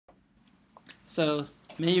So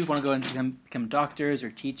many of you want to go and become doctors or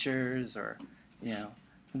teachers or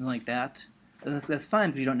something like that. And that's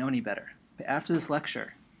fine because you don't know any better. But after this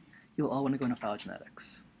lecture, you'll all want to go into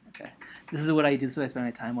phylogenetics. Okay, this is what I do. This is what I spend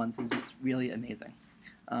my time on. This is just really amazing.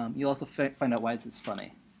 You'll also find out why this is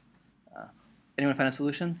funny. Anyone find a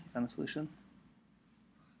solution? You found a solution?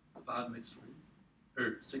 5 mixed fruit,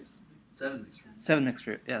 or 7 mixed fruit. 7 mixed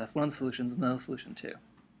fruit. Yeah, that's one of the solutions. Another solution too.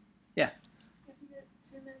 Yeah. If you get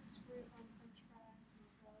 2 mixed fruit on French fries,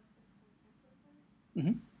 mozzarella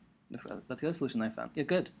sticks, and simple. That's the other solution I found. Yeah,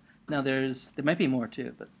 good. Now there might be more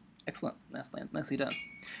too, but excellent. Nicely done.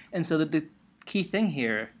 And so the key thing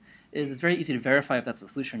here is it's very easy to verify if that's a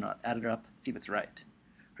solution or not. Add it up, see if it's right.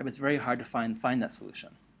 But it's very hard to find that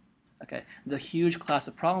solution. Okay, there's a huge class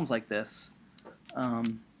of problems like this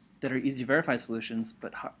that are easy to verify solutions,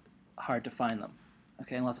 but hard to find them.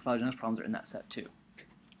 Okay, and lots of phylogenetics problems are in that set too.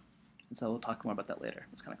 And so we'll talk more about that later.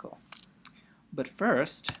 It's kind of cool. But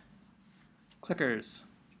first, clickers.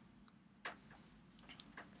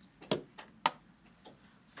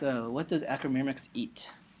 So what does Macroevolution eat?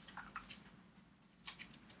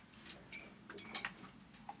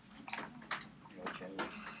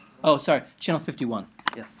 Oh, sorry, channel 51.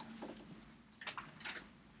 Yes.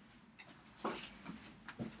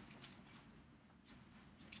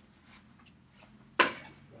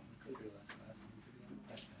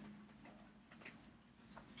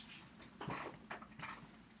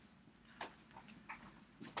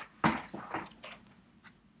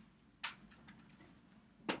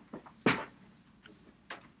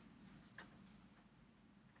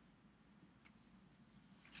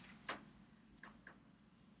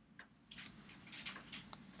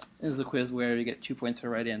 This is a quiz where you get 2 points for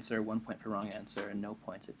right answer, 1 point for wrong answer, and no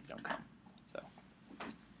points if you don't come. So.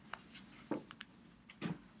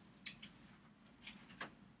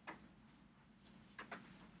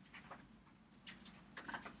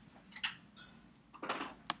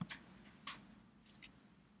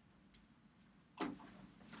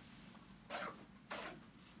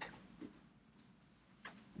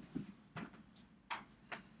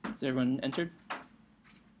 Has everyone entered?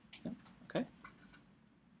 Yeah. Okay.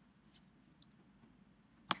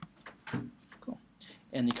 Cool.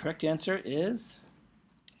 And the correct answer is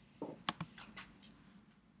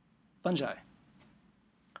fungi.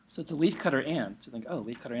 So it's a leafcutter ant. So think, oh,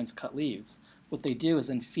 leafcutter ants cut leaves. What they do is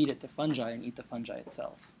then feed it to fungi and eat the fungi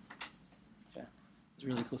itself. Okay. It's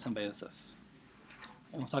really cool symbiosis.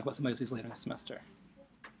 And we'll talk about symbiosis later in the semester.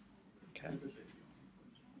 Okay.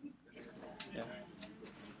 Yeah.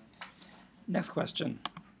 Next question.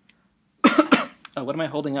 Oh, what am I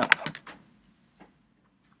holding up?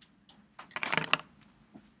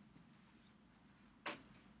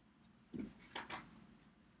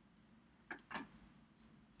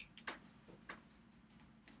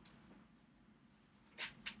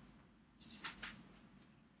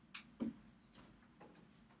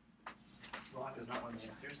 Rock is not one of the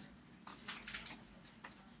answers.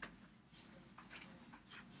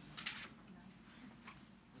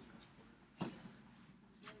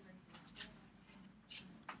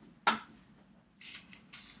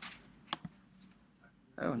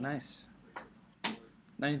 Oh, nice.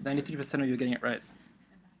 93% of you are getting it right.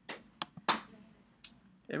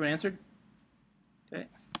 Everyone answered? Okay.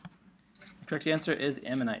 The correct answer is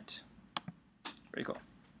ammonite. Very cool.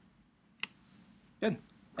 Good.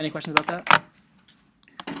 Any questions about that?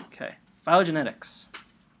 Okay. Phylogenetics.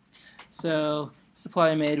 So,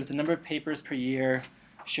 supply made with a number of papers per year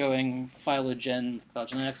showing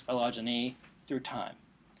phylogenetics, phylogeny through time.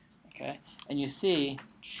 Okay. And you see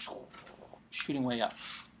shooting way up,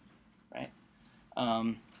 right?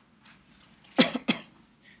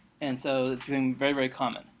 And so it's becoming very, very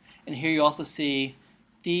common. And here you also see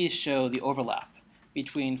these show the overlap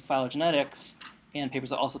between phylogenetics and papers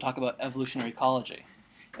that also talk about evolutionary ecology.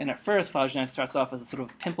 And at first, phylogenetics starts off as a sort of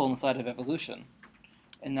pimple on the side of evolution,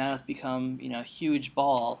 and now it's become a huge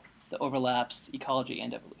ball that overlaps ecology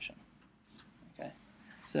and evolution. Okay,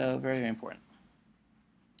 so very, very important.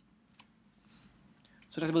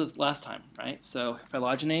 So we talked about this last time, right? So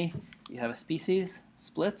phylogeny, you have a species,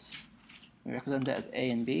 splits. We represent that as A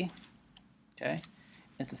and B. Okay,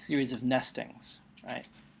 it's a series of nestings, right?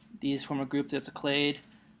 These form a group that's a clade.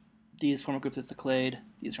 These form a group that's a clade.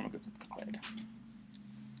 These form a group that's a clade.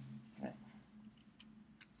 Okay.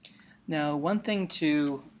 Now, one thing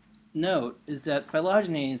to note is that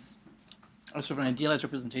phylogenies are sort of an idealized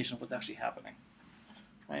representation of what's actually happening,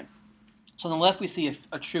 right? So on the left, we see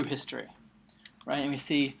a true history. Right, and we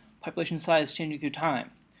see population size changing through time.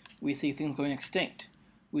 We see things going extinct.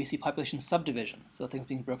 We see population subdivision, so things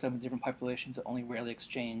being broken up into different populations that only rarely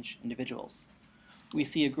exchange individuals. we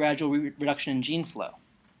see a gradual reduction in gene flow.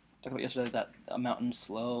 Talked about yesterday that a mountain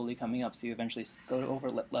slowly coming up, so you eventually go over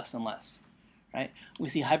less and less, right? We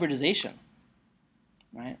see hybridization,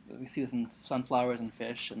 right? We see this in sunflowers and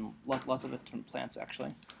fish and lots of different plants,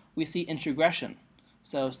 actually. We see introgression,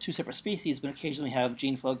 so it's two separate species, but occasionally we have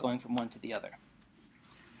gene flow going from one to the other.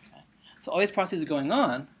 Okay? So all these processes are going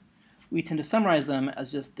on. We tend to summarize them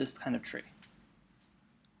as just this kind of tree.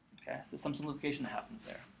 Okay, so some simplification happens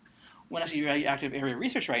there. One actually very active area of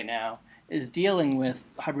research right now is dealing with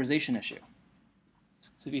the hybridization issue.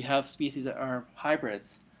 So if you have species that are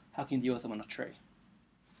hybrids, how can you deal with them on a tree?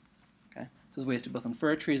 Okay, so there's ways to both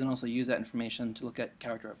infer trees and also use that information to look at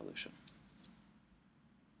character evolution.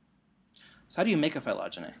 So how do you make a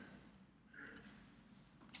phylogeny?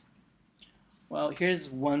 Well, here's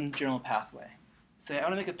one general pathway. Say I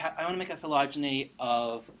want to make a phylogeny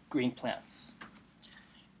of green plants.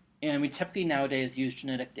 And we typically nowadays use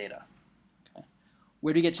genetic data. Okay.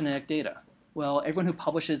 Where do you get genetic data? Well, everyone who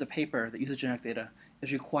publishes a paper that uses genetic data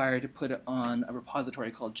is required to put it on a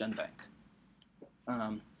repository called GenBank.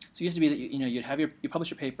 So it used to be that you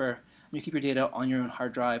publish your paper and you keep your data on your own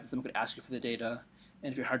hard drive. Someone could ask you for the data,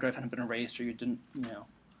 and if your hard drive hadn't been erased or you didn't,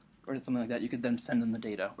 or something like that, you could then send them the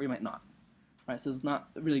data, or you might not. Right? So it's not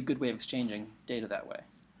a really good way of exchanging data that way.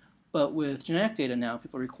 But with genetic data now,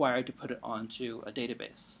 people are required to put it onto a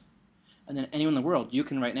database. And then anyone in the world, you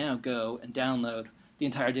can right now go and download the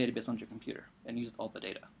entire database onto your computer and use all the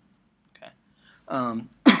data. Okay,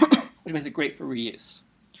 which makes it great for reuse.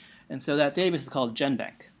 And so that database is called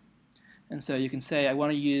GenBank. And so you can say, I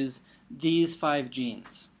want to use these 5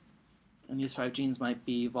 genes. And these 5 genes might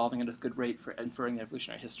be evolving at a good rate for inferring the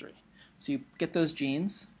evolutionary history. So you get those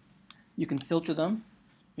genes. You can filter them.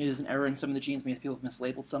 Maybe there's an error in some of the genes. Maybe people have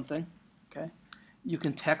mislabeled something. Okay, you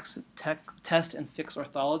can test and fix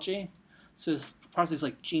orthology. So there's processes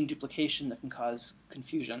like gene duplication that can cause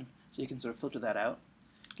confusion. So you can sort of filter that out.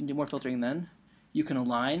 You can do more filtering then. You can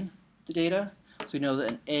align the data. So we know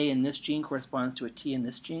that an A in this gene corresponds to a T in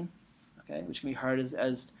this gene, okay, which can be hard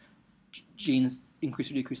as genes increase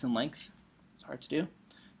or decrease in length. It's hard to do.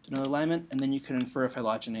 To know alignment, and then you can infer a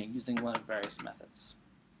phylogeny using one of various methods.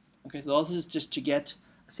 Okay, so all this is just to get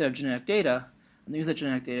a set of genetic data, and then use that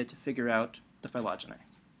genetic data to figure out the phylogeny.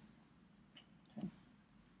 Okay.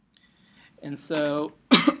 And so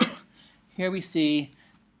here we see,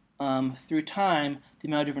 through time, the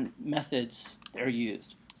amount of different methods that are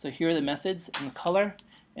used. So here are the methods in color,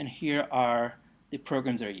 and here are the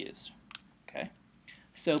programs that are used. Okay.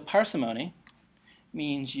 So parsimony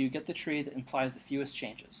means you get the tree that implies the fewest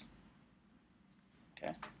changes.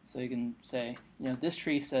 Okay. So you can say, this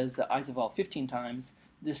tree says that I's evolved 15 times.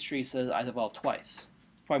 This tree says I's evolved twice.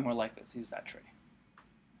 It's probably more likely to use that tree.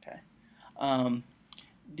 Okay.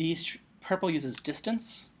 Purple uses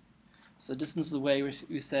distance. So distance is the way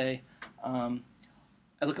we say, I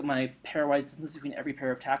look at my pairwise distance between every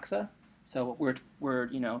pair of taxa. So we're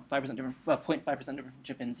 5% different, 0.5% different from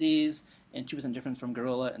chimpanzees, and 2% different from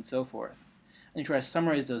gorilla, and so forth. And you try to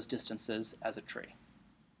summarize those distances as a tree.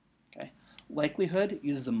 Okay. Likelihood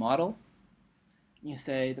uses a model. You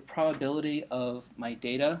say the probability of my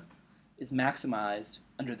data is maximized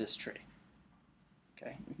under this tree.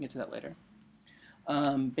 Okay, we can get to that later.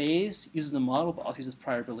 Bayes uses the model, but also uses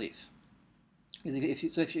prior belief. If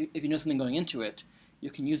you know something going into it, you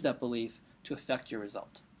can use that belief to affect your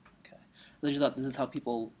result. Okay, this is how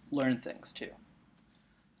people learn things too.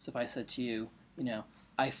 So if I said to you,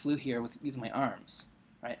 I flew here with my arms,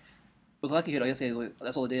 right? With likelihood, I say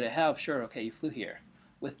that's all the data I have. Sure, okay, you flew here.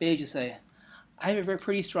 With Bayes, you say, I have a very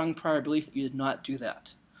pretty strong prior belief that you did not do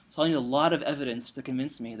that. So I need a lot of evidence to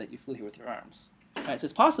convince me that you flew here with your arms. Right, so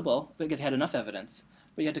it's possible if you had enough evidence,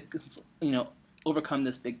 but you had to, overcome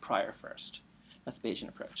this big prior first. That's the Bayesian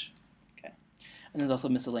approach. Okay, and there's also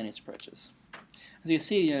miscellaneous approaches. As you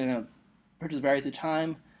see, approaches vary through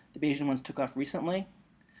time. The Bayesian ones took off recently,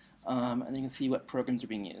 and then you can see what programs are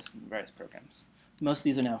being used in various programs. Most of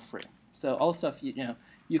these are now free. So all the stuff you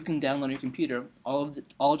can download on your computer,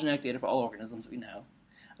 all genetic data for all organisms that we know,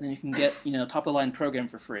 and then you can get top of the line program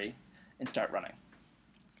for free and start running.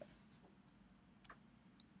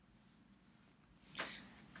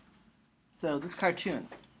 So this cartoon,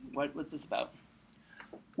 what's this about?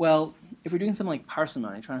 Well, if we're doing something like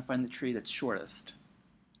parsimony, trying to find the tree that's shortest,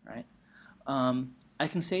 right? I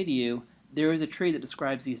can say to you, there is a tree that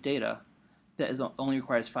describes these data that only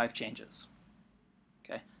requires 5 changes.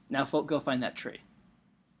 Okay, now go find that tree,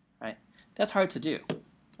 right? That's hard to do.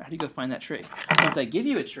 How do you go find that tree? Once I give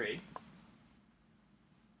you a tree,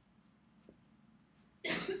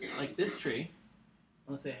 like this tree,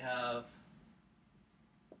 let's say I have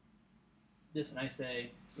this, and I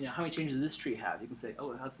say, how many changes does this tree have? You can say,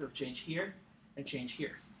 oh, it has to have change here and change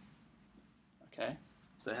here. Okay,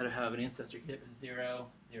 so I had to have an ancestor here, 0,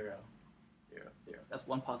 0, 0, 0. That's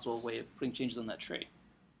one possible way of putting changes on that tree.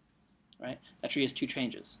 Right? That tree has 2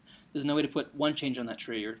 changes. There's no way to put one change on that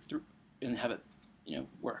tree and have it,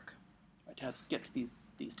 work. Right? To get to these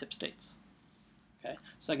tip states. Okay,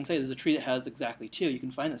 so I can say there's a tree that has exactly 2. You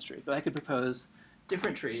can find this tree, but I could propose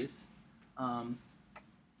different trees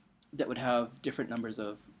that would have different numbers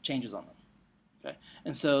of changes on them. Okay,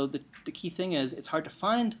 and so the key thing is it's hard to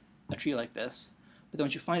find a tree like this, but then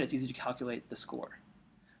once you find it, it's easy to calculate the score.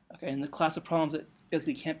 Okay, and the class of problems that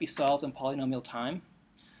basically can't be solved in polynomial time.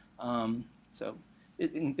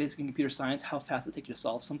 In basically computer science, how fast it takes you to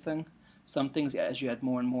solve something. Some things, as you add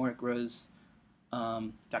more and more, it grows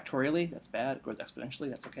factorially. That's bad. It grows exponentially.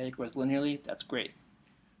 That's okay. It grows linearly. That's great.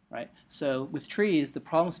 Right? So with trees, the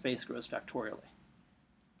problem space grows factorially.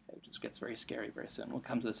 Okay, it just gets very scary very soon. We'll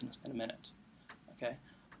come to this in a minute. Okay,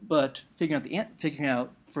 but figuring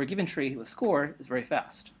out for a given tree with score is very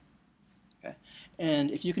fast. Okay,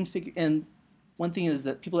 and if you can and one thing is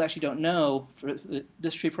that people actually don't know for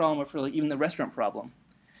this tree problem or for even the restaurant problem,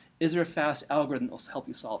 is there a fast algorithm that will help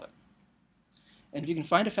you solve it? And if you can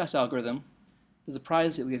find a fast algorithm, there's a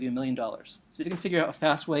prize that will give you $1 million. So if you can figure out a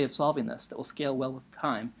fast way of solving this that will scale well with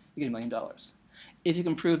time, you get $1 million. If you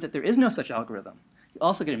can prove that there is no such algorithm, you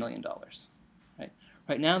also get $1 million.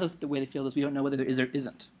 Right now, the way they feel is we don't know whether there is or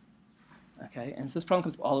isn't. Okay, and so this problem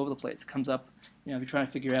comes up all over the place. It comes up, if you're trying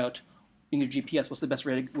to figure out in your GPS what's the best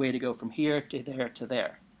way to go from here to there to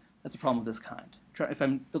there. That's a problem of this kind. If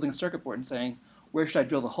I'm building a circuit board and saying, where should I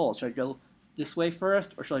drill the hole? Should I drill this way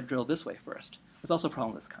first, or should I drill this way first? That's also a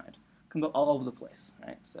problem of this kind. Come up all over the place,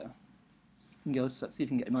 right? So you can go see if you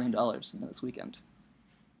can get $1 million, this weekend.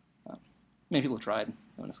 Many people have tried. No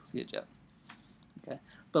one has succeeded yet. Okay,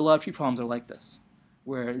 but a lot of tree problems are like this,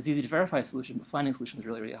 where it's easy to verify a solution, but finding a solution is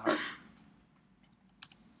really, really hard.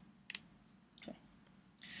 Okay,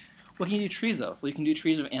 what can you do trees of? Well, you can do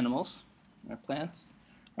trees of animals or plants.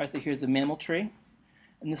 All right, so here's a mammal tree,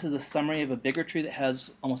 and this is a summary of a bigger tree that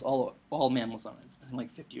has almost all mammals on it. It's something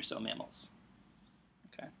like 50 or so mammals.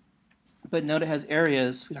 Okay, but note it has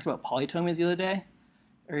areas. We talked about polytomies the other day.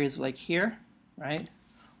 Areas like here, right?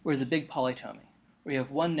 Whereas a big polytomy, where you have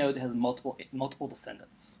one node that has multiple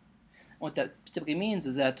descendants. And what that typically means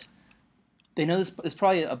is that they know this is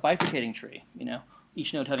probably a bifurcating tree,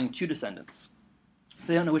 each node having 2 descendants.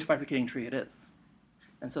 They don't know which bifurcating tree it is.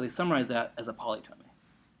 And so they summarize that as a polytomy,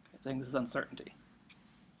 saying this is uncertainty.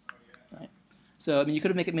 Right? So you could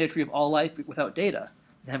have made a tree of all life without data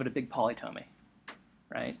and have it a big polytomy,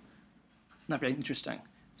 right? Not very interesting.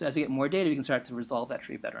 So as you get more data, you can start to resolve that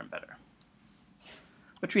tree better and better.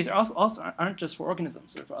 But trees also aren't just for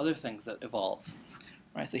organisms; they're for other things that evolve.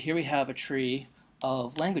 Right? So here we have a tree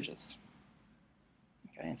of languages.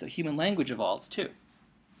 Okay, and so human language evolves too.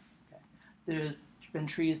 Okay. There's been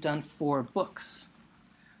trees done for books.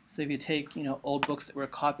 So if you take old books that were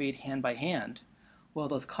copied hand by hand, well,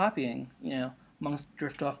 those copying, monks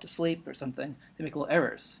drift off to sleep or something, they make little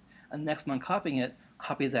errors, and the next monk copying it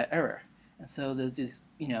copies that error, and so there's these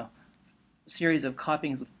series of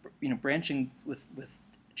copyings with branching with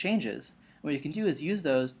changes. And what you can do is use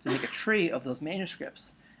those to make a tree of those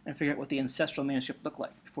manuscripts and figure out what the ancestral manuscript looked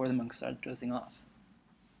like before the monks started dozing off.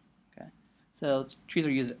 Okay, so trees are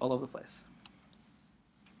used all over the place.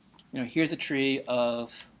 Here's a tree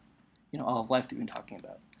of all of life that we've been talking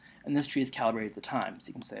about, and this tree is calibrated to time. So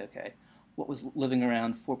you can say, okay, what was living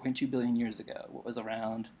around 4.2 billion years ago? What was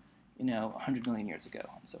around 100 million years ago,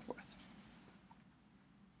 and so forth.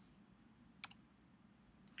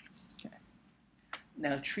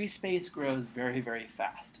 Now, tree space grows very, very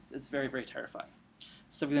fast. It's very, very terrifying.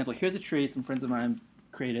 So, for example, here's a tree some friends of mine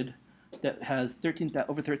created that has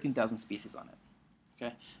over 13,000 species on it.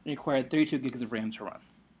 Okay, and it required 32 gigs of RAM to run.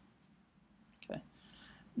 Okay,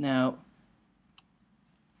 now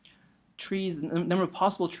trees, the number of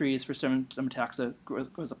possible trees for certain taxa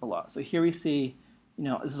goes up a lot. So here we see,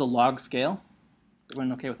 this is a log scale.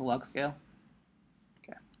 Everyone okay with a log scale?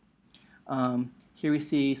 Okay. Here we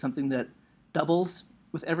see something that doubles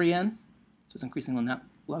with every n, so it's increasing on that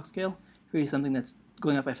log scale. Here we see something that's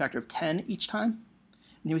going up by a factor of 10 each time.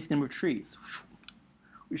 And here we see the number of trees.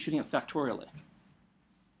 We're shooting up factorially.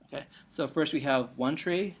 Okay, so first we have one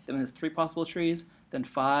tree, then there's 3 possible trees, then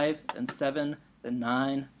 5, then 7, then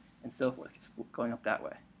 9, and so forth, just going up that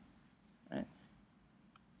way. Right?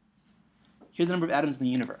 Here's the number of atoms in the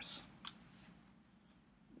universe.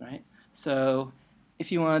 Right? So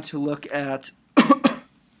if you wanted to look at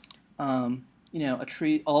a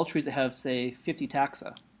tree, all trees that have, say, 50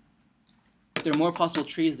 taxa, there are more possible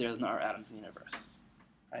trees there than there are atoms in the universe.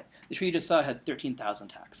 right? The tree you just saw had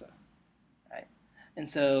 13,000 taxa, right? And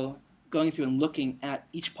so going through and looking at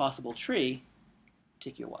each possible tree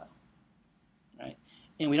take you a while, right?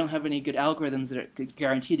 And we don't have any good algorithms that are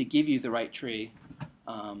guaranteed to give you the right tree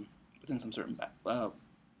within some certain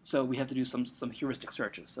so we have to do some heuristic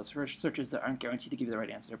searches. So searches that aren't guaranteed to give you the right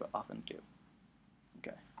answer, but often do.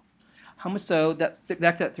 Okay. How much? So that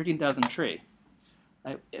back to that 13,000 tree.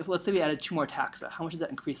 Right? If let's say we added 2 more taxa, how much does that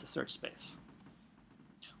increase the search space?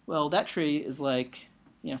 Well, that tree is like,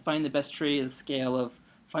 finding the best tree is a scale of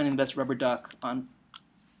finding the best rubber duck on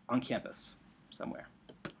campus somewhere.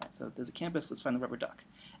 Right, so there's a campus, let's find the rubber duck.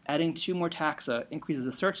 Adding 2 more taxa increases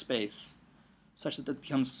the search space such that it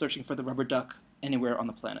becomes searching for the rubber duck anywhere on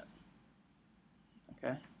the planet.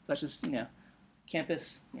 Okay, so that's just,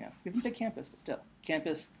 campus, we have a big campus, but still,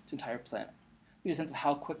 campus to entire planet. We get a sense of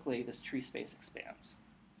how quickly this tree space expands.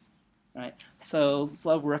 Right? So there's a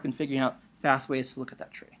lot of work in figuring out fast ways to look at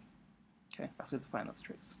that tree. Okay, fast ways to find those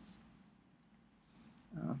trees.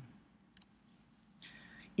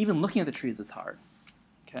 Even looking at the trees is hard.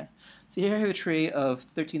 Okay, so here I have a tree of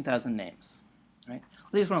 13,000 names. Right?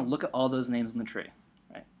 Let's just want to look at all those names in the tree.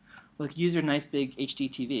 Right? Well, use your nice big HD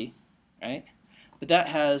TV, right? But that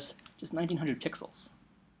has just 1,900 pixels.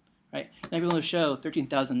 Right? You're not able to show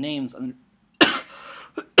 13,000 names on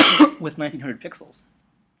with 1,900 pixels.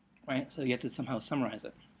 Right? So you have to somehow summarize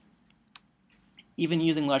it. Even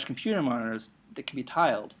using large computer monitors that can be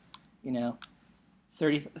tiled,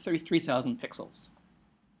 33,000 pixels.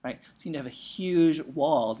 Right? So you need to have a huge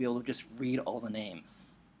wall to be able to just read all the names.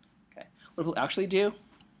 Okay. What people actually do?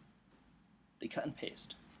 They cut and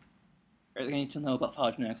paste. Everything I need to know about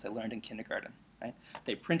phylogenetics I learned in kindergarten. Right?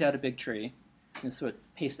 They print out a big tree and sort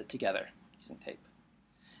of paste it together using tape.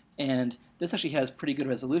 And this actually has pretty good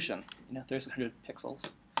resolution. There's 100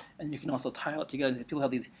 pixels. And you can also tile it together. People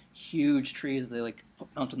have these huge trees they like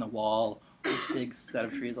mount on the wall. This big set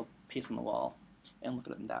of trees they'll paste on the wall and look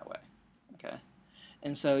at them that way. Okay.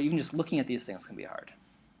 And so even just looking at these things can be hard.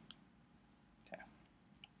 Okay.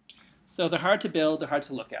 So they're hard to build, they're hard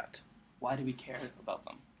to look at. Why do we care about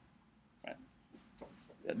them?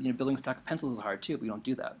 Right? Building a stack of pencils is hard too, but we don't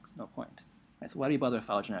do that. There's no point. Right? So why do we bother with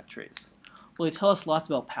phylogenetic trees? Well, they tell us lots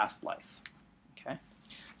about past life. Okay.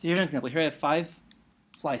 So here's an example. Here I have 5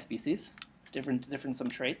 fly species, different some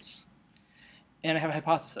traits, and I have a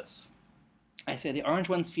hypothesis. I say the orange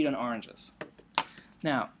ones feed on oranges.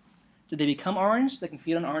 Now, did they become orange? They can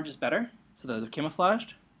feed on oranges better, so they're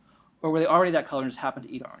camouflaged, or were they already that color and just happened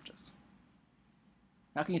to eat oranges?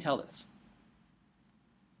 How can you tell this?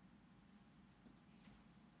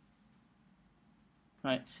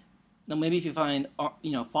 Right. Now maybe if you find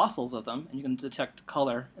fossils of them and you can detect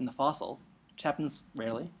color in the fossil, which happens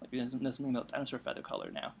rarely, like you know something about dinosaur feather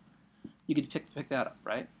color now, you could pick that up,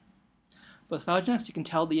 right? But with phylogenetics, you can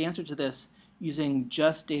tell the answer to this using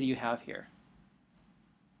just data you have here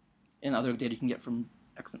and other data you can get from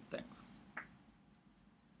excellent things.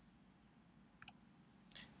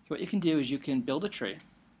 Okay, what you can do is you can build a tree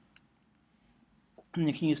and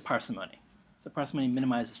you can use parsimony. So parsimony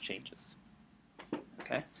minimizes changes.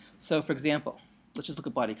 Okay, so for example, let's just look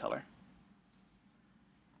at body color.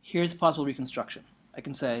 Here's a possible reconstruction. I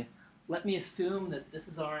can say, let me assume that this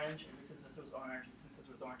is orange, and this was orange, and this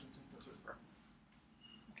was orange, and this was purple.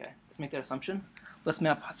 Okay, let's make that assumption. Let's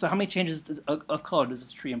map. So how many changes of color does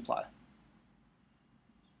this tree imply?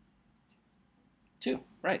 2,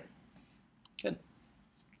 right. Good.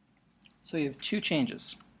 So you have 2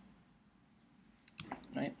 changes,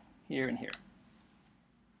 right? Here and here.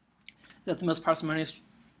 Is that the most parsimonious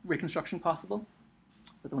reconstruction possible? Is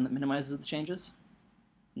that the one that minimizes the changes?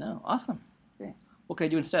 No. Awesome. Okay. What can I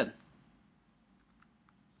do instead?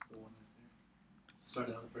 The one right there.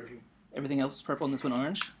 Started out purple. Everything else is purple and this one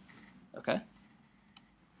orange? Okay.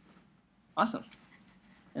 Awesome.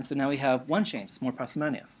 And so now we have one change. It's more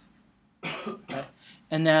parsimonious. Okay.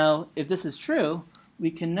 And now, if this is true,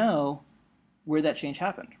 we can know where that change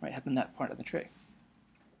happened, right? Happened in that part of the tree.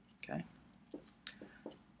 Okay.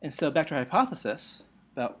 And so back to our hypothesis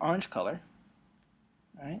about orange color.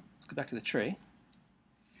 All right. Let's go back to the tree.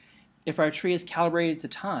 If our tree is calibrated to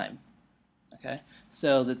time, okay,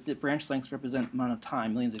 so that the branch lengths represent amount of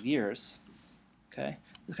time, millions of years, okay,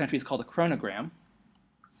 this kind of tree is called a chronogram,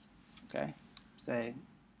 okay, say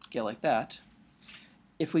scale like that.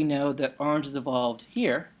 If we know that orange is evolved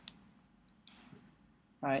here,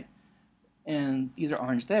 right, and these are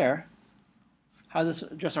orange there, how does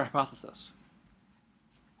this address our hypothesis?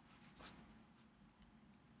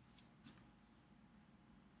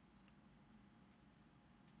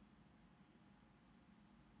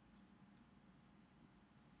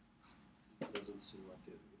 It doesn't seem like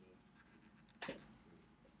it.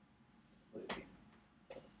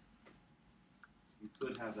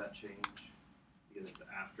 could have that change because it's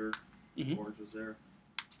after Mhm. orange was there.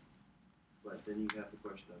 But then you have the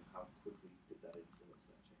question of how quickly did that influence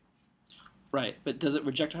that change. Right, but does it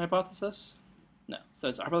reject our hypothesis? No. So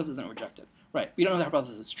our hypothesis isn't rejected. Right. We don't know the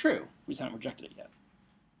hypothesis is true. We just haven't rejected it yet.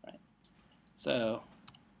 Right. So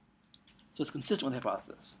it's consistent with the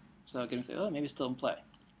hypothesis. So again, we say, oh, maybe it's still in play.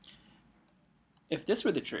 If this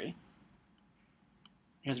were the tree,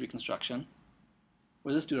 here's reconstruction.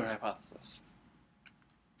 What does this do to our hypothesis?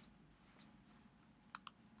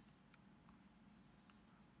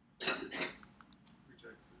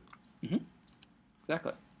 Rejects it. Mm-hmm.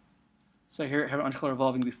 Exactly. So here, have orange color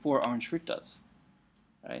evolving before orange fruit does,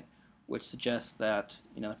 right? Which suggests that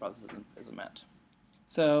the hypothesis isn't met.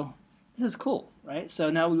 So this is cool, right? So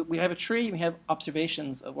now we have a tree. We have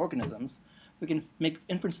observations of organisms. We can make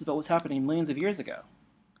inferences about what's happening millions of years ago,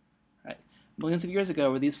 right? Millions of years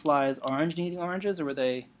ago, were these flies orange and eating oranges, or were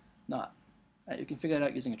they not? Right? You can figure that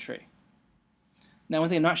out using a tree. Now, one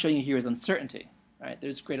thing I'm not showing you here is uncertainty, right?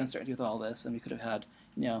 There's great uncertainty with all this, and we could have had,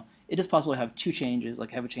 it is possible to have two changes,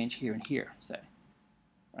 like have a change here and here, say.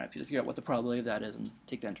 Right? If you figure out what the probability of that is and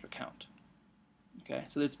take that into account. Okay,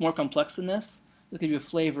 so it's more complex than this. This gives you a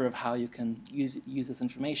flavor of how you can use this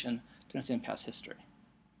information to understand past history.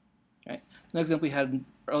 Okay? Another example we had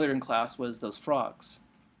earlier in class was those frogs.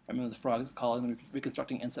 I remember the frogs calling them,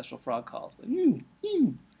 reconstructing ancestral frog calls, like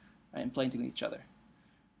right, and playing with each other.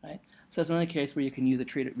 Right? So that's another case where you can use a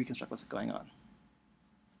tree to reconstruct what's going on.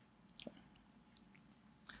 Okay.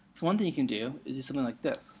 So one thing you can do is do something like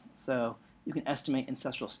this. So you can estimate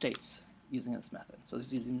ancestral states using this method. So this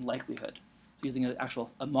is using likelihood. So using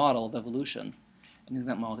a model of evolution and using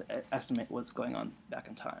that model to estimate what's going on back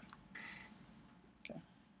in time. Okay.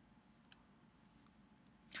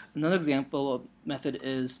 Another example method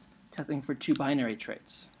is testing for two binary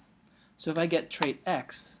traits. So if I get trait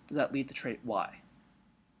X, does that lead to trait Y?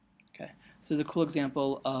 Okay. So there's a cool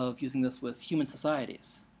example of using this with human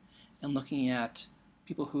societies and looking at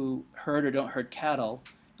people who herd or don't herd cattle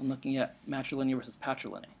and looking at matrilineal versus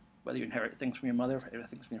patrilineal, whether you inherit things from your mother or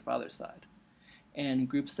things from your father's side. And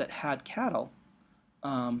groups that had cattle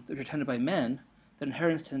that were tended by men, that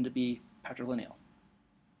inheritance tended to be patrilineal.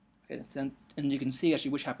 Okay, and you can see actually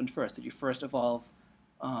which happened first. Did you first evolve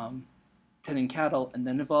tending cattle and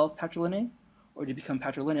then evolve patrilineal? Or did you become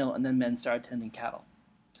patrilineal and then men started tending cattle?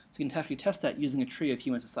 So you can actually test that using a tree of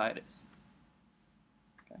human societies.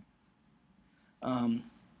 Okay.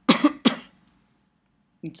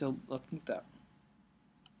 So let's think that.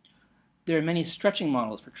 There are many stretching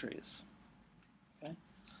models for trees. Okay?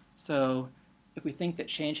 So if we think that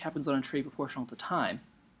change happens on a tree proportional to time,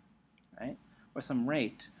 right, or some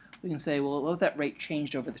rate, we can say, well, what if that rate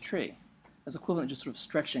changed over the tree? That's equivalent to just sort of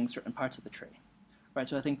stretching certain parts of the tree. Right?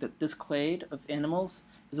 So I think that this clade of animals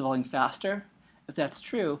is evolving faster. If that's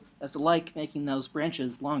true, that's like making those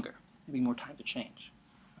branches longer, having more time to change.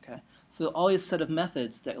 Okay? So all these set of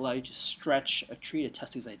methods that allow you to stretch a tree to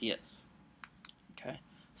test these ideas. Okay?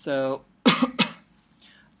 So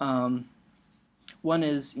one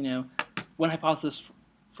is, one hypothesis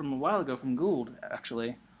from a while ago from Gould,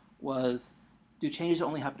 actually, was do changes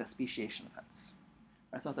only happen at speciation events?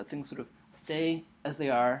 I thought that things sort of stay as they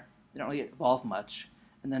are, they don't really evolve much,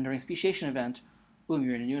 and then during a speciation event, boom,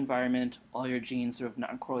 you're in a new environment, all your genes sort of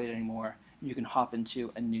not correlated anymore, and you can hop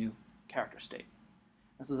into a new character state.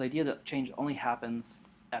 And so this idea that change only happens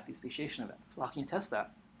at these speciation events. Well, how can you test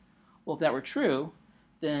that? Well, if that were true,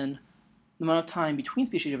 then the amount of time between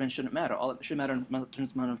speciation events shouldn't matter. All that should matter in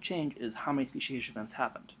terms of amount of change is how many speciation events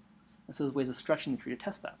happened. And so there's ways of stretching the tree to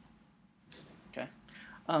test that. Okay.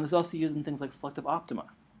 There's also used in things like selective optima.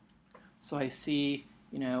 So I see,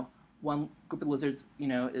 one group of lizards,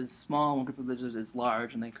 is small, one group of lizards is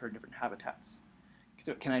large, and they occur in different habitats.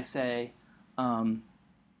 Can I say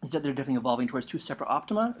is that they're definitely evolving towards two separate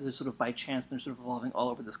optima, or is it sort of by chance they're sort of evolving all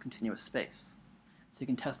over this continuous space? So you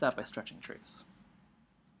can test that by stretching trees.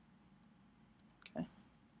 Okay.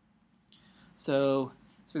 So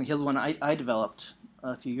here's one I developed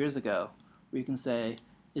a few years ago, where you can say,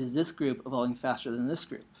 is this group evolving faster than this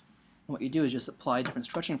group? And what you do is just apply different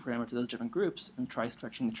stretching parameters to those different groups and try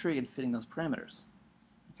stretching the tree and fitting those parameters.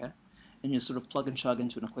 Okay? And you sort of plug and chug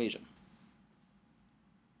into an equation.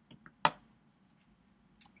 Okay.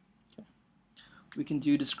 We can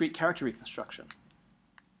do discrete character reconstruction.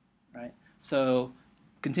 Right? So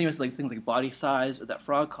continuous, like things like body size or that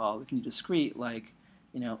frog call, we can do discrete, like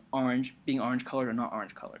orange being orange colored or not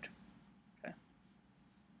orange colored. Okay.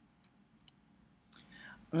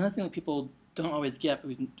 Another thing that people don't always get, but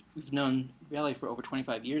we've known really for over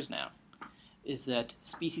 25 years now, is that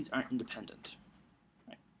species aren't independent.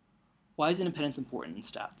 Right? Why is independence important in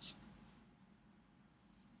stats?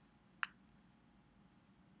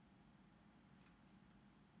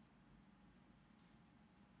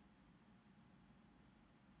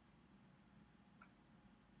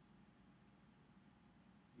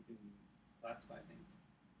 classify things,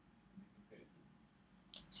 make comparisons.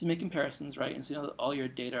 So you make comparisons, right? And so you know that all your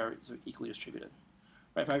data are sort of equally distributed,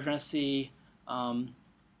 right? If I was trying to see,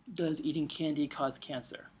 does eating candy cause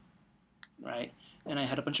cancer, right? And I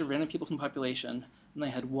had a bunch of random people from the population, and I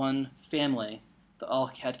had one family that all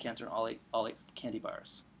had cancer and all ate candy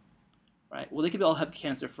bars, right? Well, they could all have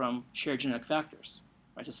cancer from shared genetic factors,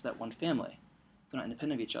 right? Just that one family. They're not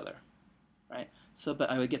independent of each other, right? So, but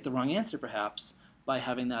I would get the wrong answer perhaps by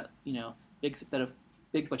having that, you know, big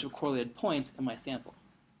bunch of correlated points in my sample.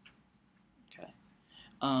 Okay.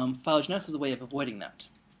 Phylogenetics is a way of avoiding that.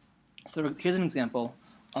 So here's an example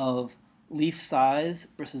of leaf size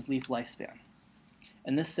versus leaf lifespan.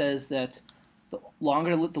 And this says that the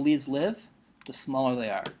longer the leaves live, the smaller they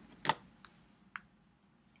are. Does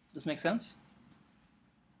this make sense?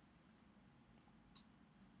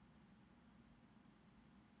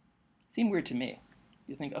 Seemed weird to me.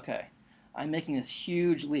 You think, okay, I'm making this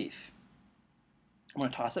huge leaf. I'm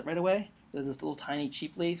going to toss it right away. There's this little tiny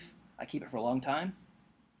cheap leaf. I keep it for a long time.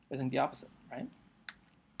 I think the opposite, right?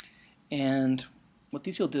 And what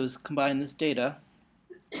these people do is combine this data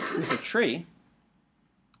with a tree.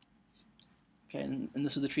 Okay, and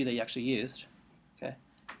this was the tree they actually used. Okay,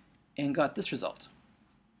 and got this result.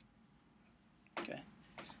 Okay,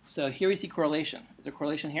 so here we see correlation. Is there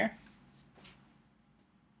correlation here?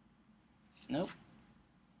 Nope.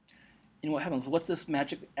 And what happens? What's this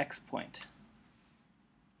magic X point?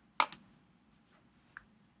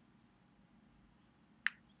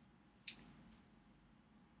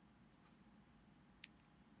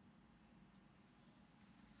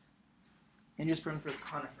 Angiosperms versus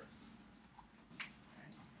conifers.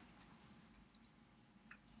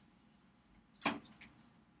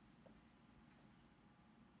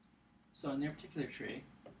 So in their particular tree,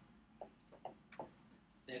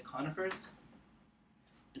 they had conifers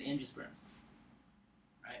and angiosperms,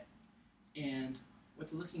 right? And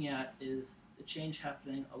what they're looking at is the change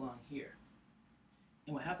happening along here.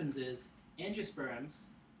 And what happens is angiosperms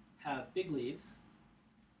have big leaves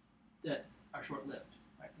that are short-lived,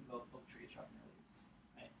 right? Think about oak trees dropping their leaves,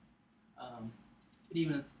 right? But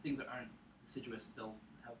even if things that aren't deciduous, they'll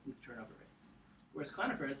have leaf turnover rates. Whereas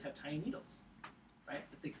conifers have tiny needles, right?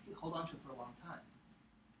 That they can hold on to for a long time.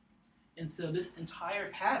 And so this entire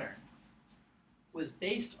pattern was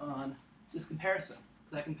based on this comparison.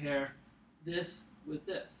 Because I compare this with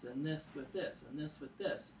this, and this with this, and this with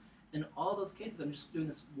this. In all those cases, I'm just doing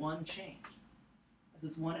this one change.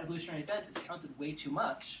 This one evolutionary event is counted way too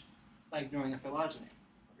much by ignoring the phylogeny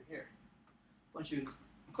over here. Once you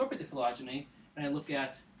incorporate the phylogeny, and I look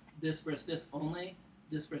at this versus this only,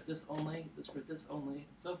 this versus this only, this versus this only, and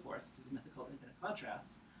so forth, through the method called independent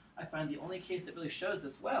contrasts, I find the only case that really shows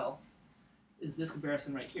this well is this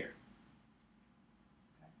comparison right here.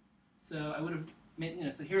 Okay. So I would have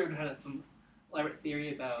made, so here I would have had some elaborate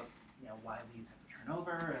theory about, why leaves have to turn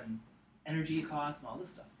over and energy costs and all this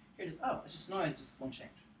stuff. Here it is, it's just noise, just one change.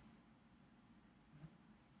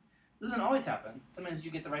 This doesn't always happen. Sometimes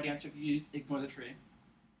you get the right answer if you ignore the tree,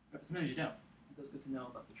 but sometimes you don't. So it's good to know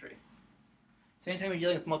about the tree. So anytime you're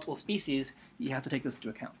dealing with multiple species, you have to take this into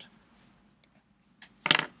account.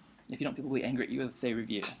 If you don't, people will be angry at you if they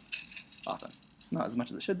review often. Not as much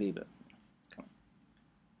as it should be, but it's coming.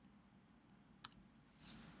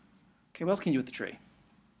 Okay, what else can you do with the tree?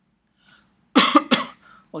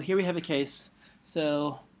 Well, here we have a case.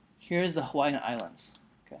 So here's the Hawaiian Islands.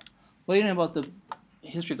 Okay, what do you know about the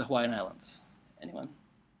history of the Hawaiian Islands? Anyone?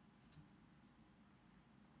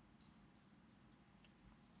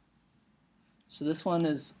 So this one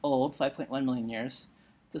is old, 5.1 million years.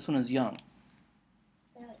 This one is young.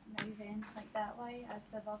 They're like moving like that way as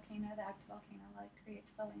the volcano, the active volcano,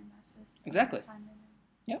 creates the land masses. Exactly.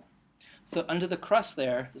 Yep. So under the crust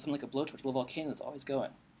there's something like a blowtorch, a little volcano that's always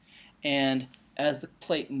going. And as the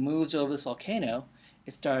plate moves over this volcano,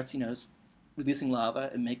 it starts, releasing lava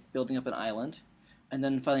and building up an island, and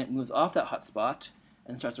then finally it moves off that hot spot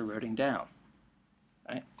and starts eroding down.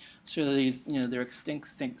 Right? So these, there are extinct,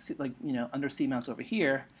 undersea mounts over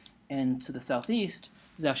here, and to the southeast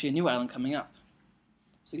there's actually a new island coming up.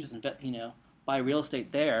 So you just buy real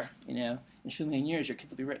estate there, in a few million years your kids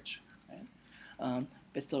will be rich, right? But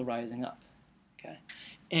it's still rising up, okay?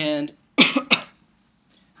 And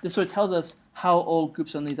this sort of tells us how old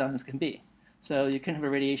groups on these islands can be. So you can have a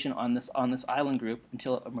radiation on this island group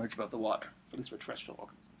until it emerged above the water, at least for terrestrial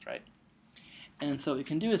organisms, right? And so what we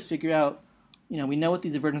can do is figure out, we know what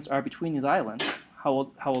these divergences are between these islands, how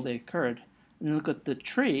old they occurred, and then look at the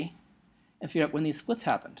tree and figure out when these splits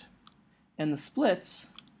happened. And the splits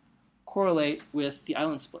correlate with the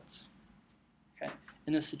island splits. Okay?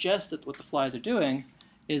 And this suggests that what the flies are doing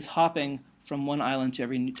is hopping from one island to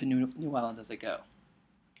new islands as they go.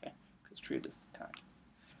 Okay, because tree of this kind.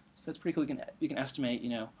 So it's pretty cool. You can estimate,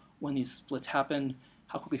 when these splits happen,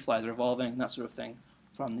 how quickly flies are evolving, and that sort of thing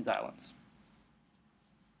from these islands.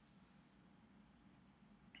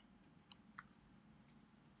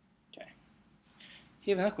 Okay.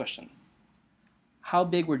 Here we have another question. How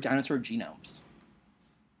big were dinosaur genomes?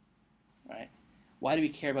 Right? Why do we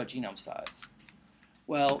care about genome size?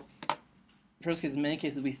 Well, first case, in many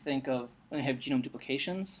cases we think of when you have genome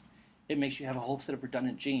duplications, it makes you have a whole set of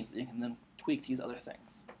redundant genes that you can then tweak to use other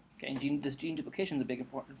things. Okay, and this gene duplication is a big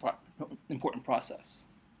important process.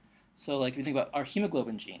 So, like if you think about our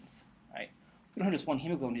hemoglobin genes, right? We don't have just one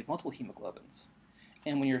hemoglobin; we have multiple hemoglobins.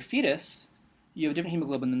 And when you're a fetus, you have a different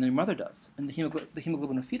hemoglobin than your mother does, and the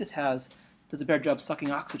hemoglobin a fetus does a better job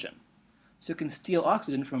sucking oxygen, so it can steal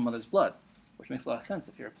oxygen from a mother's blood, which makes a lot of sense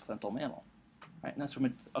if you're a placental mammal, right? And that's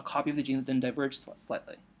from a copy of the gene that then diverged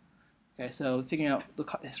slightly. Okay, so figuring out the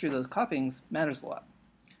history of those copyings matters a lot.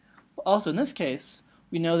 But also in this case,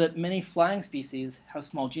 we know that many flying species have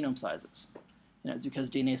small genome sizes. It's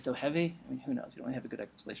because DNA is so heavy. I mean, who knows? We don't really have a good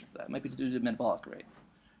explanation for that. It might be due to the metabolic rate,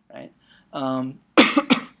 right?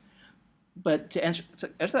 But to answer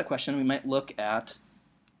that question, we might look at,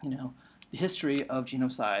 the history of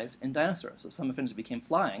genome size in dinosaurs. So some of them became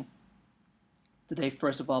flying. Did they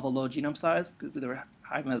first evolve a low genome size because they were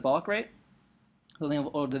high metabolic rate?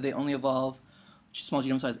 Or did they only evolve small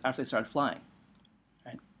genome size after they started flying?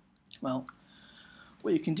 Right? Well,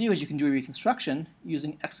 what you can do is you can do a reconstruction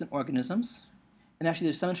using extant organisms, and actually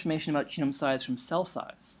there's some information about genome size from cell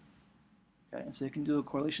size. Okay, and so you can do a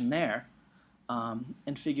correlation there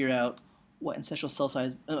and figure out what ancestral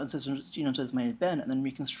genome size might have been, and then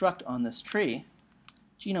reconstruct on this tree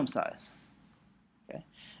genome size. Okay,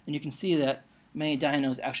 and you can see that many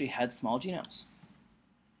dinos actually had small genomes.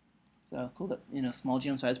 So cool that small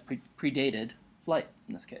genome size predated flight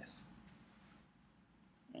in this case.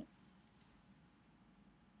 Right.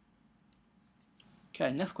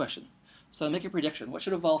 Okay, next question. So make a prediction. What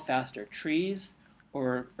should evolve faster, trees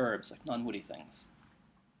or herbs, like non-woody things?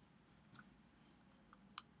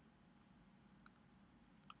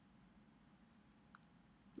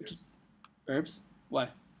 Herbs? Why?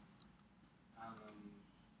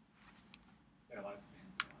 Their lifespans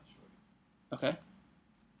are a lot shorter. Okay.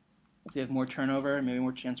 So you have more turnover, maybe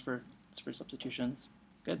more chance for substitutions.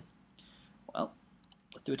 Good. Well,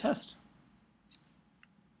 let's do a test.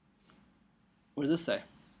 What does this say?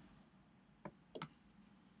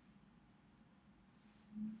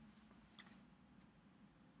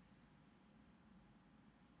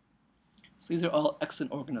 So these are all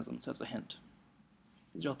extant organisms, that's a hint.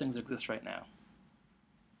 These are all things that exist right now.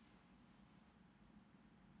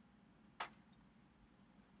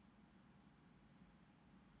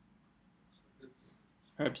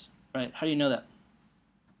 Herbs, right. How do you know that?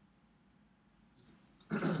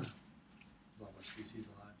 There's not much species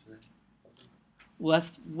alive today. Well,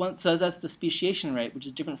 that's the speciation rate, which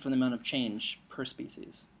is different from the amount of change per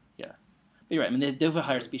species. Yeah. But you're right. I mean, they have a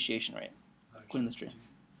higher speciation rate, according to this tree.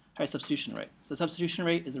 Higher substitution rate. So substitution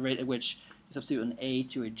rate is the rate at which you substitute an A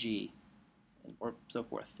to a G, or so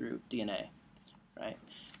forth, through DNA, right?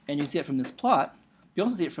 And you can see it from this plot. You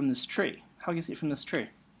also see it from this tree. How can you see it from this tree?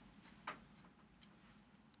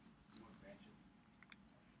 More branches.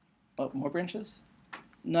 Oh, more branches?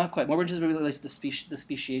 Not quite. More branches relates to the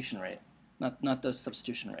speciation rate, not the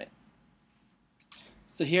substitution rate.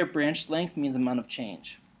 So here, branch length means amount of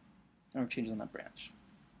change. Number of changes on that branch.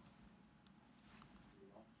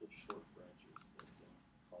 Lots of short branches that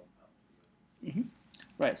don't compound.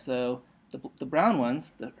 Right, so the brown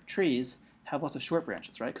ones, the trees, have lots of short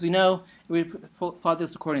branches, right? Because we know if we plot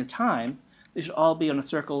this according to time, they should all be on a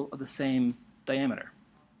circle of the same diameter,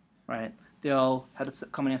 right? They all had a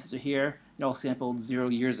common ancestor here. They all sampled 0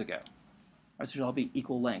 years ago. Right, so they should all be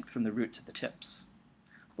equal length from the root to the tips.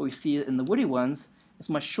 But we see in the woody ones, it's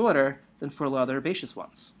much shorter than for a lot of the herbaceous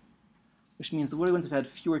ones, which means the woody ones have had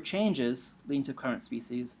fewer changes leading to current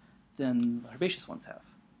species than the herbaceous ones have.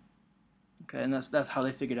 Okay, and that's how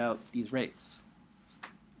they figured out these rates.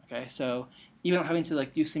 Okay, so even without having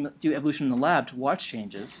to do evolution in the lab to watch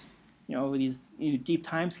changes, over these deep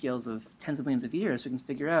time scales of tens of millions of years, we can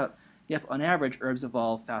figure out, yep, on average, herbs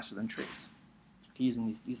evolve faster than trees. Okay,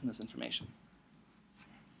 using this information.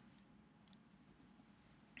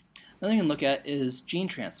 Another thing you can look at is gene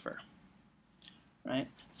transfer. Right,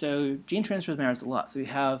 so gene transfer matters a lot. So we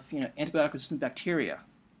have antibiotic-resistant bacteria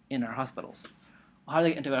in our hospitals. Well, how do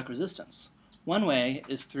they get antibiotic resistance? One way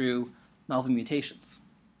is through novel mutations,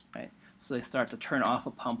 right? So they start to turn off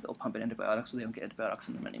a pump that will pump in antibiotics so they don't get antibiotics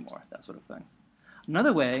in them anymore, that sort of thing.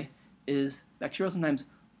 Another way is bacteria sometimes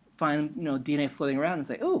find DNA floating around and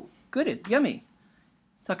say, "Oh, good, yummy,"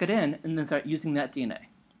 suck it in, and then start using that DNA.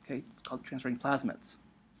 Okay, it's called transferring plasmids.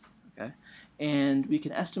 Okay, and we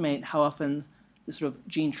can estimate how often this sort of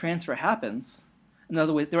gene transfer happens.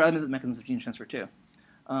 Another way, there are other mechanisms of gene transfer too.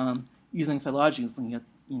 Using phylogenies, looking at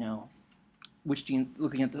which gene,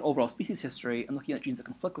 looking at the overall species history, and looking at genes that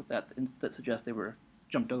conflict with that suggest they were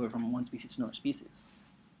jumped over from one species to another species.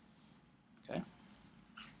 Okay.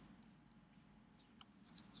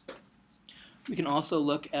 We can also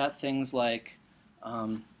look at things like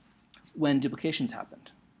when duplications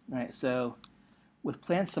happened, right? So with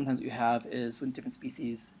plants, sometimes what you have is when different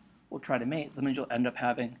species will try to mate, sometimes you'll end up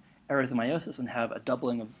having errors in meiosis and have a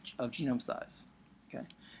doubling of genome size. Okay,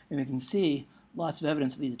 and we can see lots of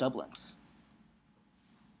evidence of these doublings.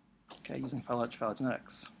 Okay, using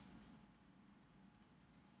phylogenetics.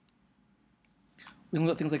 We can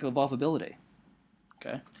look at things like evolvability.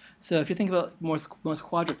 Okay, so if you think about most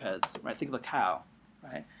quadrupeds, right? Think of a cow,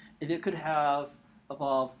 right? If it could have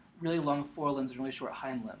evolved really long forelimbs and really short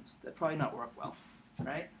hind limbs, that'd probably not work well,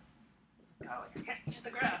 right? It's a cow like, "Yeah, eat the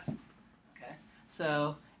grass." Okay,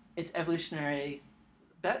 so it's evolutionary,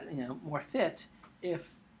 more fit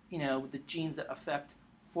if the genes that affect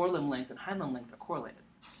forelimb length and hind limb length are correlated,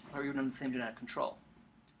 or even under the same genetic control,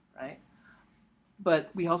 right? But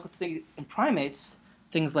we also think in primates,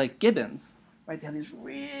 things like gibbons, right? They have these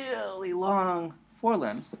really long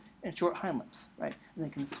forelimbs and short hind limbs, right? And they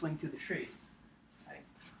can swing through the trees, right?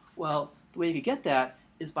 Well, the way you could get that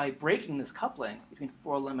is by breaking this coupling between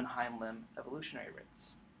forelimb and hind limb evolutionary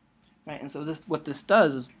rates, right? And so what this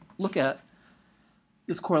does is look at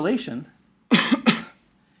this correlation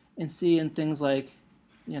and see in things like,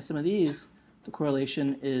 some of these, the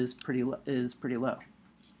correlation is pretty low.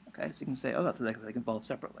 Okay, so you can say, oh, that's they can evolve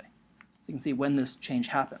separately. So you can see when this change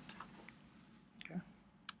happened. Okay.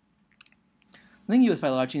 The thing you with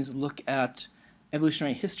phylogenies is look at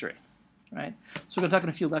evolutionary history, right? So we're going to talk in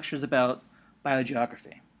a few lectures about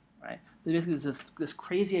biogeography, right? But basically, there's this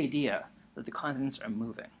crazy idea that the continents are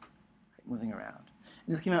moving, right, moving around.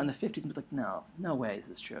 And this came out in the 50s, and it's like, no way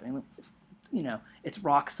this is true. I mean, it's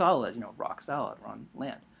rock solid. We're on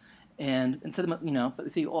land. And instead of, but they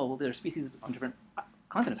say, oh, well, there are species on different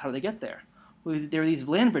continents. How do they get there? Well, there were these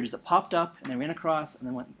land bridges that popped up and they ran across and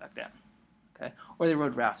then went back down. Okay, or they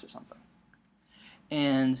rode rafts or something.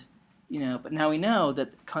 And but now we know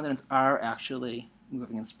that continents are actually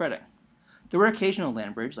moving and spreading. There were occasional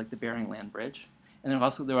land bridges, like the Bering Land Bridge, and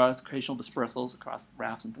there are occasional dispersals across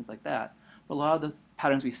rafts and things like that. But a lot of the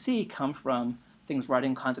patterns we see come from things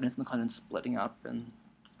riding continents and the continents splitting up and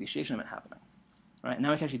speciation event happening. Right?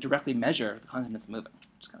 Now we can actually directly measure the continents moving, which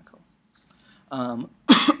is kind of cool.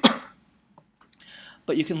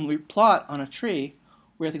 But you can plot on a tree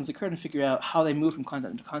where things occurred and figure out how they move from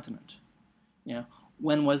continent to continent.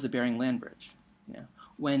 When was the Bering Land Bridge?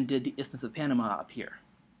 When did the Isthmus of Panama appear?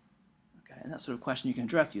 Okay, and that sort of question you can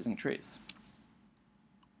address using trees.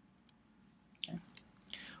 Okay.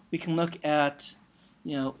 We can look at,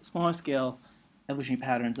 smaller scale evolutionary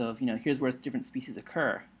patterns of, here's where different species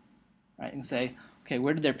occur, right? And say, okay,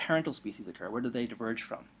 where did their parental species occur? Where did they diverge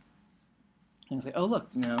from? And say, oh, look,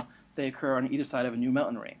 they occur on either side of a new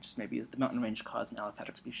mountain range. So maybe the mountain range caused an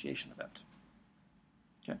allopatric speciation event.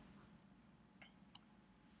 Okay.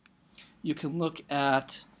 You can look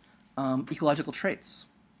at ecological traits.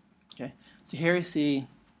 Okay. So here you see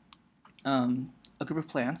a group of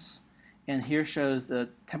plants, and here shows the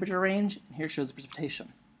temperature range, and here shows the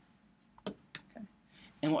precipitation. Okay.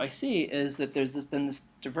 And what I see is that there's been this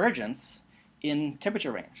divergence in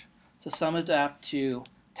temperature range. So some adapt to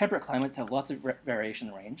temperate climates, have lots of variation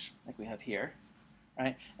in range, like we have here,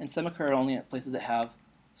 right? And some occur only at places that have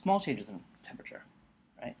small changes in temperature,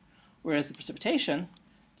 right? Whereas the precipitation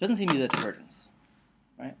doesn't seem to be that divergence,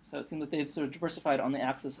 right? So it seems that they've sort of diversified on the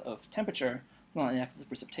axis of temperature, not on the axis of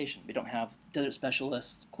precipitation. We don't have desert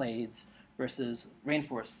specialist clades versus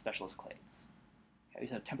rainforest specialist clades. Okay, we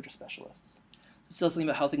have temperature specialists. It's still something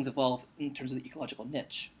about how things evolve in terms of the ecological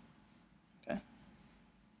niche. Okay.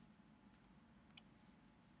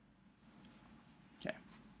 Okay.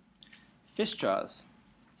 Fish jaws.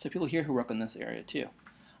 So people here who work in this area too.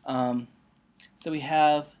 So we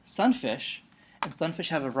have sunfish, and sunfish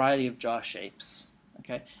have a variety of jaw shapes.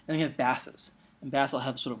 Okay, and then we have basses, and basses will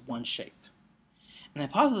have sort of one shape. And the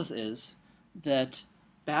hypothesis is that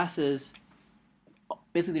basses,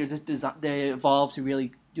 basically they evolved to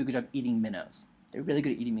really do a good job eating minnows. They're really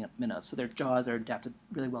good at eating minnows, so their jaws are adapted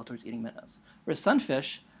really well towards eating minnows. Whereas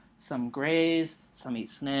sunfish, some graze, some eat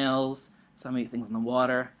snails, some eat things in the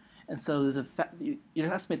water. And so there's you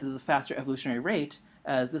estimate there's a faster evolutionary rate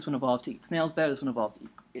as this one evolved to eat snails better, this one evolved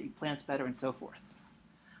to eat plants better, and so forth.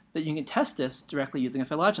 But you can test this directly using a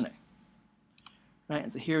phylogeny. Right?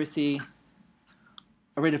 And so here we see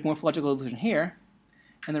a rate of morphological evolution here,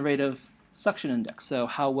 and the rate of suction index, so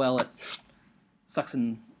how well it sucks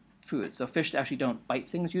in food. So fish actually don't bite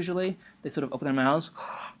things usually. They sort of open their mouths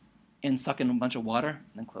and suck in a bunch of water and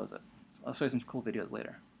then close it. So I'll show you some cool videos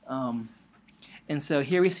later. And so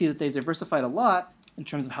here we see that they've diversified a lot in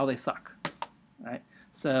terms of how they suck. Right?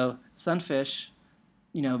 So sunfish,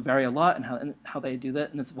 vary a lot in how they do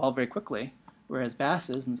that, and it's evolved very quickly, whereas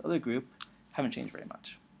basses in this other group haven't changed very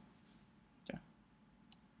much. Okay.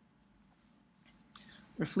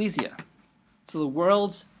 Rafflesia. So the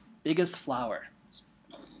world's biggest flower,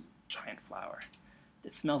 giant flower,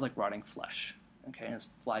 that smells like rotting flesh, okay, and it's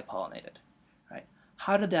fly pollinated, right?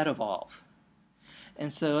 How did that evolve?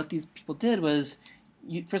 And so what these people did was,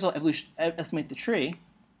 first of all, estimate the tree,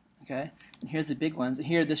 okay, and here's the big ones. And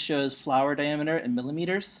here this shows flower diameter in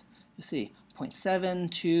millimeters. You see, 0.7,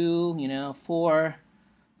 2, 4,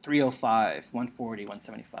 305, 140,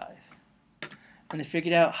 175. And they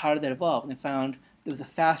figured out how did that evolve, and they found there was a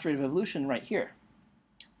fast rate of evolution right here.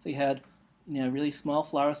 So you had, really small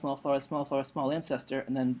flower, small flower, small flower, small ancestor,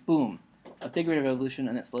 and then boom, a big rate of evolution,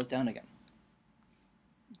 and it slows down again.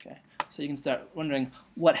 Okay, so you can start wondering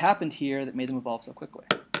what happened here that made them evolve so quickly.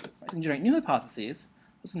 Right, so you can generate new hypotheses.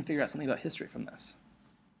 Let's going to figure out something about history from this.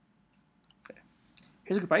 Okay,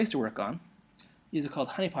 here's a group I used to work on. These are called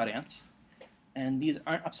honeypot ants, and these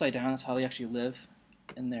aren't upside down. That's how they actually live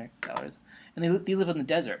in their calories. And they live in the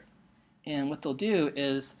desert. And what they'll do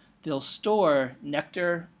is they'll store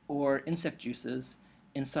nectar or insect juices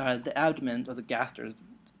inside the abdomen, or the gaster,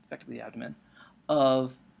 effectively the abdomen,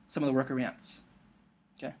 of some of the worker ants.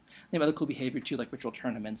 Okay? They have other cool behavior too, like ritual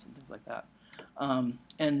tournaments and things like that.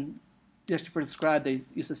 And just for describe, they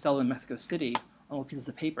used to sell them in Mexico City on little pieces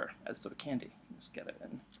of paper as sort of candy. You just get it,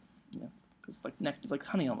 and it's like nectar, it's like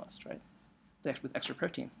honey almost, right? With extra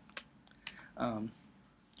protein.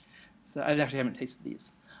 So I actually haven't tasted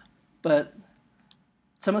these. But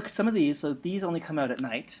some of these, so these only come out at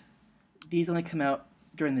night. These only come out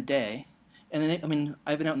during the day. And then,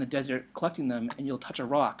 I've been out in the desert collecting them, and you'll touch a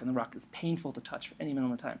rock, and the rock is painful to touch for any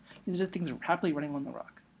minimum of time. These are just things that are happily running on the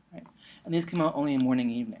rock, right? And these come out only in morning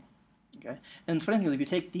and evening, okay? And the funny thing is, if you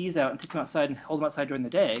take these out and take them outside and hold them outside during the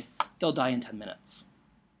day, they'll die in 10 minutes,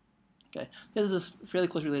 okay? This is a fairly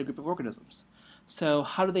closely related group of organisms. So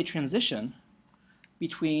how do they transition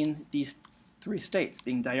between these three states,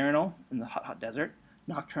 being diurnal in the hot, hot desert,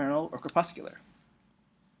 nocturnal, or crepuscular?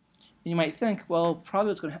 And you might think, well, probably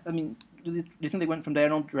what's going to happen, do you think they went from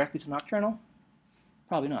diurnal directly to nocturnal?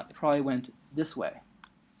 Probably not. They probably went this way,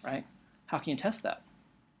 right? How can you test that?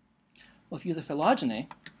 Well, if you use a phylogeny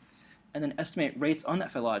and then estimate rates on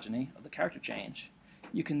that phylogeny of the character change,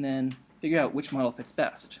 you can then figure out which model fits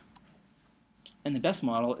best. And the best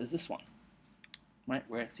model is this one, right,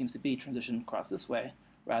 where it seems to be transitioned across this way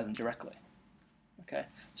rather than directly. Okay,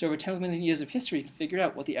 so over 10 million years of history, you can figure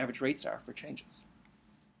out what the average rates are for changes.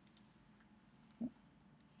 You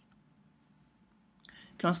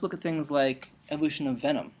can also look at things like evolution of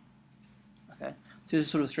venom. Okay, so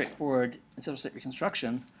here's sort of straightforward ancestral state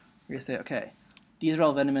reconstruction, where you say, okay, these are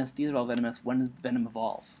all venomous, these are all venomous. When did venom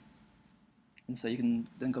evolve? And so you can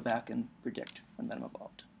then go back and predict when venom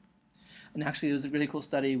evolved. And actually, there was a really cool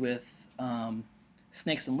study with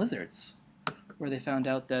snakes and lizards, where they found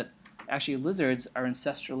out that actually lizards are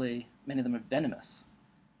ancestrally, many of them are venomous.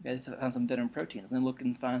 Okay, they found some venom proteins, and then look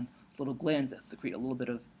and find little glands that secrete a little bit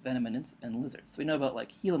of venom in lizards. So we know about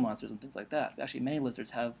like Gila monsters and things like that. But actually, many lizards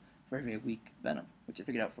have very, very weak venom, which I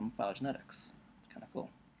figured out from phylogenetics. Kind of cool.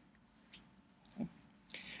 Okay.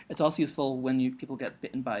 It's also useful when people get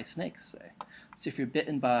bitten by snakes, say. So if you're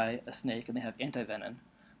bitten by a snake and they have antivenom,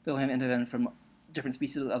 they'll have antivenom from different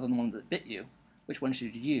species other than the one that bit you. Which one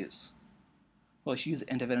should you use? Well, you should use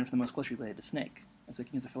antivenom for the most closely related to snake. And so you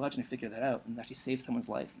can use the phylogeny to figure that out and actually save someone's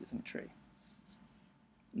life using a tree.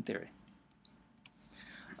 In theory.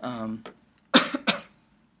 Another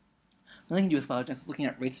thing to do with phylogenetics is looking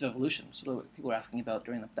at rates of evolution, sort of what people are asking about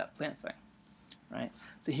during that plant thing, right?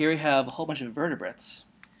 So here we have a whole bunch of vertebrates,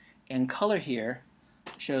 and color here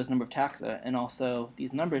shows number of taxa, and also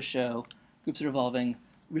these numbers show groups that are evolving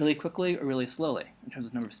really quickly or really slowly in terms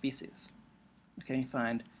of number of species. Okay, you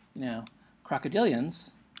find,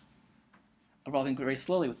 crocodilians evolving very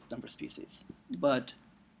slowly with the number of species, but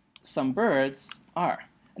some birds are.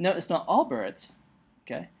 No, it's not all birds,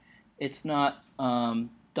 okay? It's not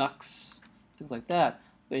ducks, things like that,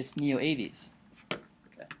 but it's neoaves,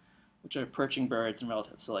 okay? Which are perching birds and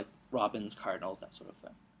relatives, so like robins, cardinals, that sort of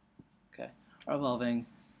thing, okay? Are evolving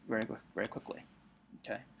very, very quickly,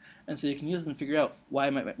 okay? And so you can use them to figure out why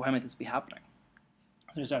might this be happening.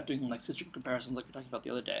 So you start doing like statistical comparisons like we were talking about the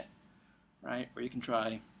other day, right? Where you can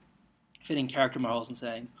try fitting character models and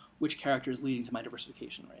saying which character is leading to my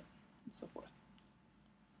diversification rate, and so forth.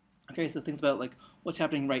 Okay, so things about like what's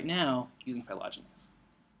happening right now using phylogenies.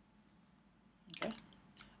 Okay,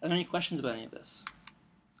 are there any questions about any of this?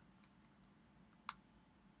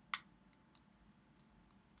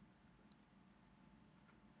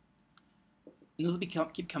 And this will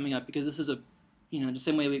keep coming up because this is the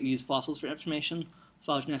same way we use fossils for information.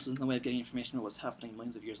 Phylogenetics is another way of getting information about what's happening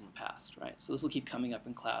millions of years in the past, right? So this will keep coming up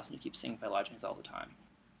in class, and you keep seeing phylogenies all the time.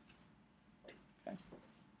 Okay.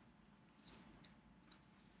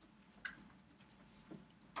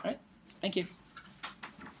 All right. Thank you.